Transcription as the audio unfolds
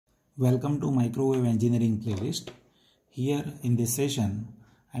Welcome to Microwave Engineering playlist. Here in this session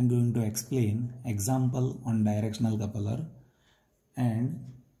I am going to explain example on directional coupler, and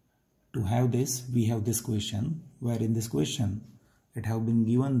to have this we have this question, where in this question it have been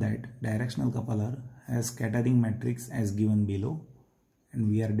given that directional coupler has scattering matrix as given below, and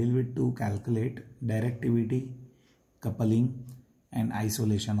we are deal with to calculate directivity, coupling and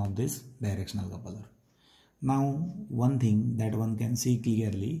isolation of this directional coupler. Now one thing that one can see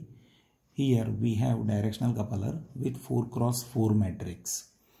clearly, here we have directional coupler with 4x4 matrix.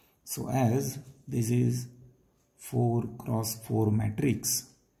 So as this is 4x4 matrix,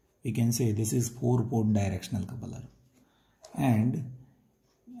 we can say this is 4-port directional coupler. And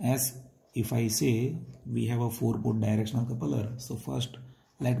as if I say we have a 4-port directional coupler, so first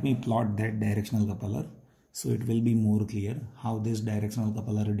let me plot that directional coupler so it will be more clear how this directional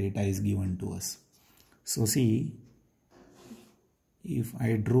coupler data is given to us. So see, if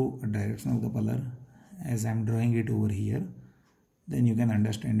I draw a directional coupler as I am drawing it over here, then you can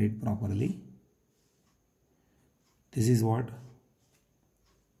understand it properly. This is what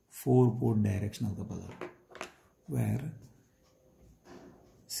 4-port directional coupler, where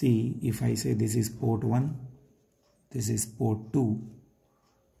see, if I say this is port 1, this is port 2,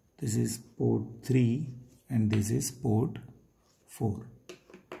 this is port 3 and this is port 4.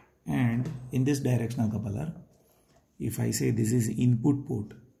 And in this directional coupler, if I say this is input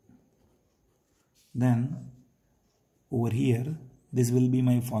port, then over here this will be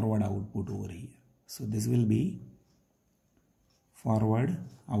my forward output over here. So this will be forward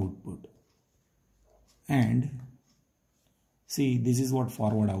output, and see, this is what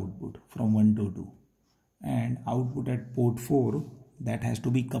forward output from 1 to 2, and output at port 4, that has to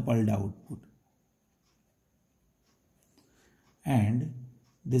be coupled output, and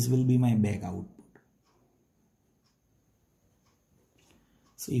this will be my back output.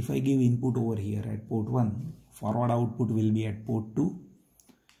 So if I give input over here at port 1, forward output will be at port 2,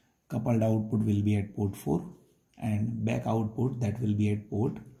 coupled output will be at port 4, and back output that will be at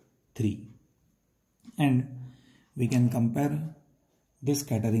port 3. And we can compare this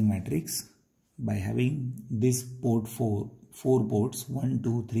scattering matrix by having this port 4 ports 1,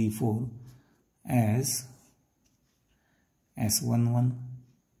 2, 3, 4 as S11,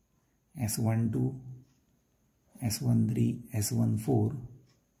 S12, S13, S14,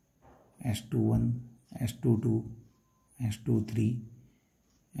 S21, S22, S23,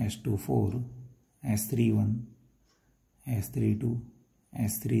 S24, S31, S32,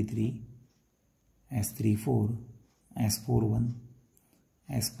 S33, S34, S41,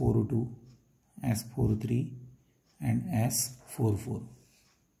 S42, S43 and S44.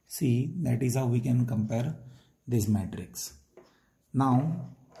 See, that is how we can compare this matrix. Now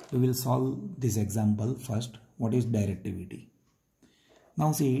we will solve this example first. What is directivity?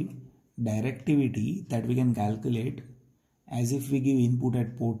 Now see, directivity that we can calculate as if we give input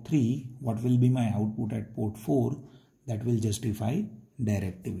at port 3, what will be my output at port 4, that will justify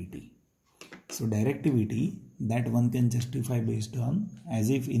directivity. So directivity that one can justify based on as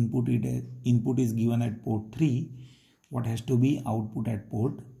if input is given at port 3, what has to be output at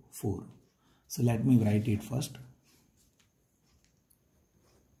port 4. So let me write it first.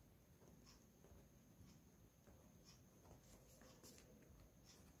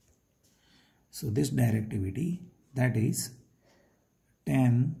 So this directivity, that is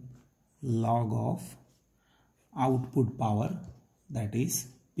 10 log of output power, that is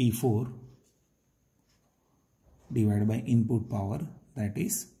P4, divided by input power, that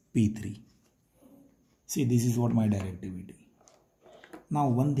is P3. See, this is what my directivity. Now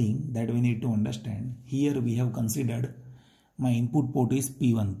one thing that we need to understand, here we have considered my input port is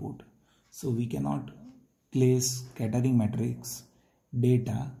P1 port. So we cannot place scattering matrix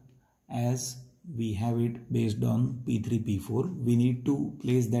data as we have it based on P3, P4. We need to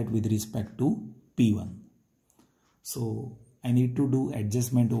place that with respect to P1. So I need to do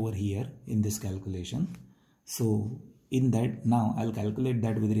adjustment over here in this calculation. So in that, now I'll calculate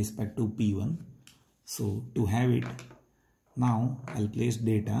that with respect to P1. So to have it, now I'll place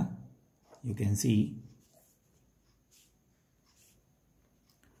data. You can see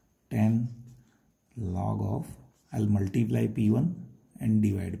 10 log of, I'll multiply P1 and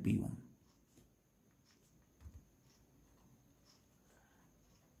divide P1.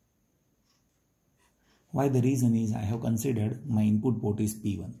 Why? The reason is I have considered my input port is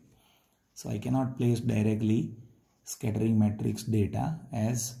P1. So I cannot place directly scattering matrix data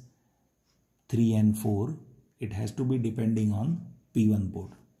as 3 and 4. It has to be depending on P1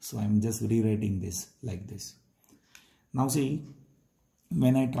 port. So I am just rewriting this like this. Now see,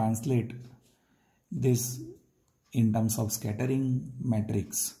 when I translate this in terms of scattering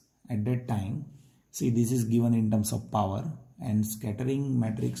matrix at that time, see, this is given in terms of power, and scattering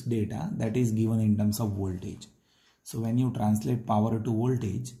matrix data, that is given in terms of voltage. So when you translate power to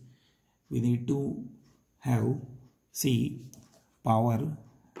voltage, we need to have, see, power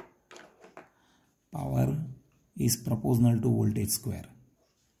is proportional to voltage square,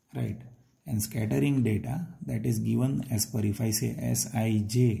 right? And scattering data, that is given as per, if I say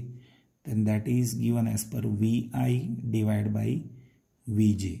Sij, then that is given as per Vi divided by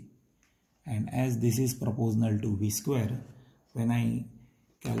Vj. And as this is proportional to V square, when I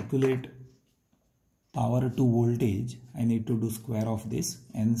calculate power to voltage, I need to do square of this,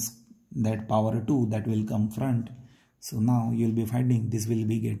 and that power 2 that will come front. So now you will be finding this will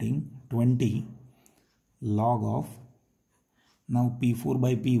be getting 20 log of, now P4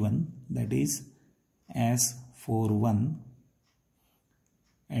 by P1, that is S41,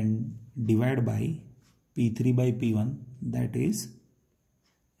 and divide by P3 by P1, that is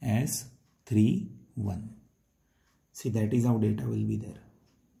S31. See, that is how data will be there.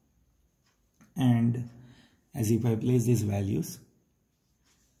 And as if I place these values,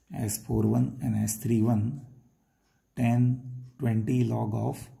 S41 and S31, 10, 20 log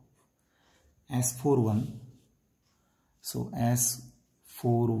of S41. So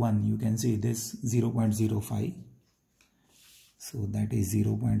S41, you can see this 0.05. So that is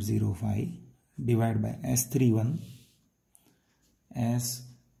 0.05 divided by S31.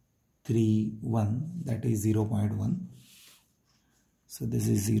 S31, that is 0.1. So this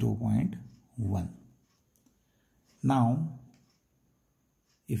is 0.1. Now,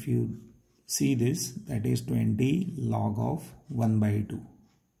 if you see this, that is 20 log of 1 by 2,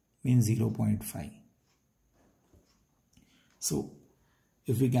 means 0.5. So,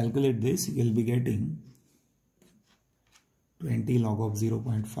 if we calculate this, you will be getting 20 log of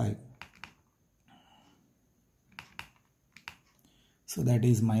 0.5. So that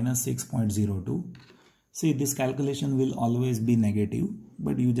is minus 6.02. See, this calculation will always be negative,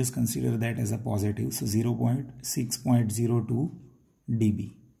 but you just consider that as a positive. So 0.6.02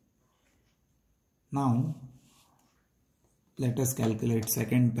 dB. Now, let us calculate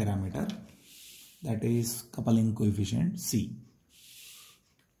second parameter, that is coupling coefficient C.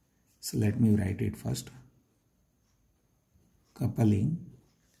 So let me write it first. Coupling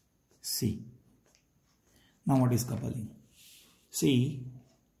C. Now what is coupling? See,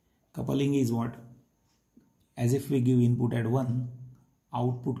 coupling is what? As if we give input at 1,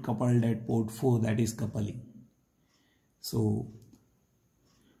 output coupled at port 4, that is coupling. So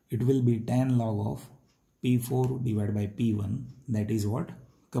it will be 10 log of P4 divided by P1, that is what?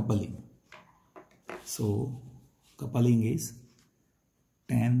 Coupling. So coupling is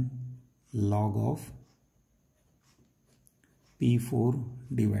 10 log of P4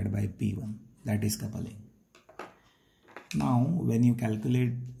 divided by P1, that is coupling. Now when you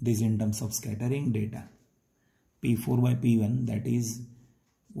calculate this in terms of scattering data, P4 by P1, that is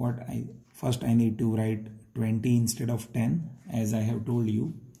what first I need to write 20 instead of 10, as I have told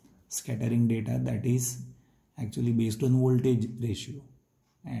you, scattering data, that is actually based on voltage ratio,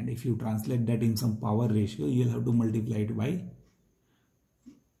 and if you translate that in some power ratio, you will have to multiply it by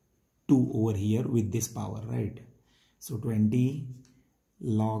 2 over here with this power, right? So 20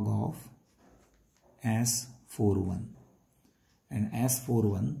 log of S41, and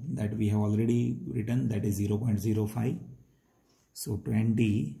S41 that we have already written, that is 0.05. So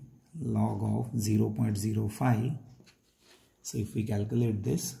 20 log of 0.05. So if we calculate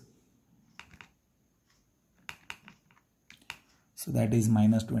this, so that is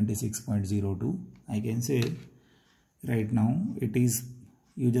minus 26.02. I can say right now it is,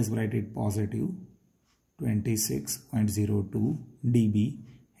 you just write it positive 26.02 dB.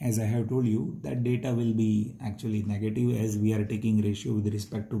 As I have told you, that data will be actually negative as we are taking ratio with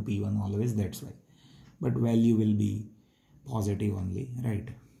respect to P1 always, that's why. But value will be positive only, right?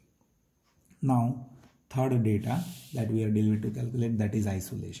 Now, third data that we are dealing to calculate, that is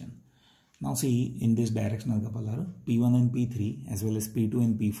isolation. Now see, in this directional coupler, P1 and P3 as well as P2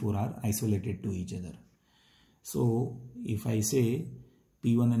 and P4 are isolated to each other. So if I say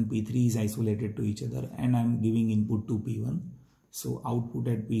P1 and P3 is isolated to each other and I am giving input to P1, so output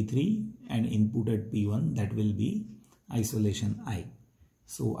at P3 and input at P1, that will be isolation I.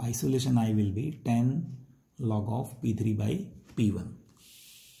 So isolation I will be 10 log of P3 by P1.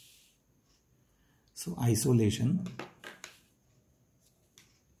 So isolation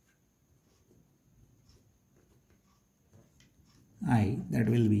I, that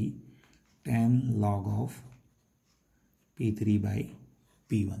will be 10 log of P3 by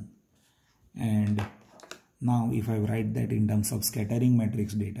P1. And now if I write that in terms of scattering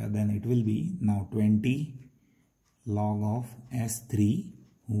matrix data, then it will be now 20 log of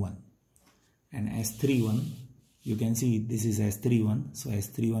S31. and S31, you can see this is S31, so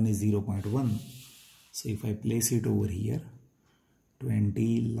S31 is 0.1. So if I place it over here,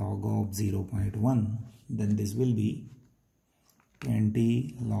 20 log of 0.1, then this will be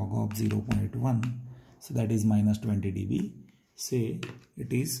 20 log of 0.1, so that is minus 20 dB. Say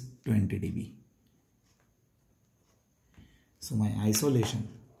it is 20 dB. So my isolation,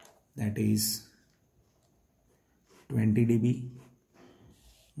 that is 20 dB.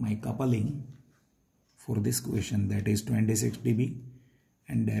 My coupling for this question, that is 26 dB,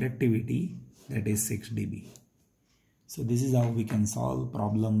 and directivity, that is 6 dB. So this is how we can solve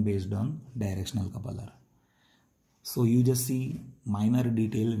problem based on directional coupler. So you just see minor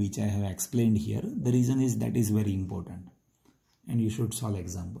detail which I have explained here. The reason is that is very important and you should solve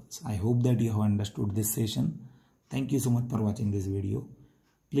examples. I hope that you have understood this session. Thank you so much for watching this video.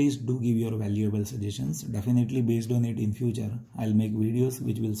 Please do give your valuable suggestions. Definitely based on it in future, I'll make videos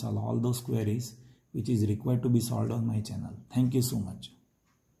which will solve all those queries which is required to be solved on my channel. Thank you so much.